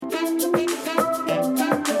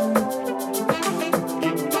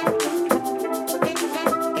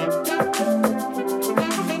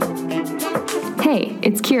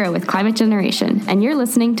Kira with Climate Generation, and you're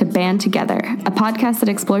listening to Band Together, a podcast that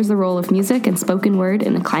explores the role of music and spoken word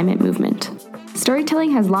in the climate movement.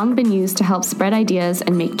 Storytelling has long been used to help spread ideas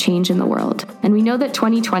and make change in the world, and we know that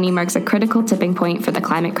 2020 marks a critical tipping point for the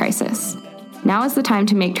climate crisis. Now is the time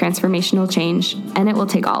to make transformational change, and it will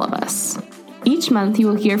take all of us. Each month, you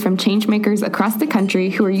will hear from changemakers across the country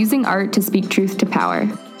who are using art to speak truth to power.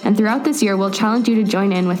 And throughout this year, we'll challenge you to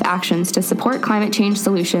join in with actions to support climate change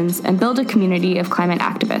solutions and build a community of climate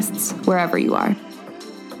activists, wherever you are.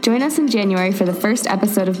 Join us in January for the first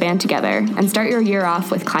episode of Band Together and start your year off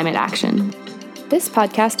with climate action. This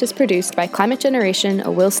podcast is produced by Climate Generation,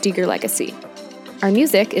 a Will Steger legacy. Our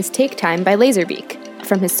music is Take Time by Laserbeak,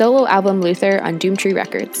 from his solo album Luther on Doomtree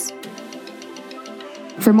Records.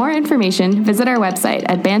 For more information, visit our website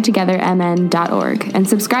at bandtogethermn.org and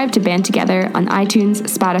subscribe to Band Together on iTunes,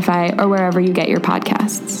 Spotify, or wherever you get your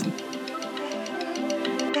podcasts.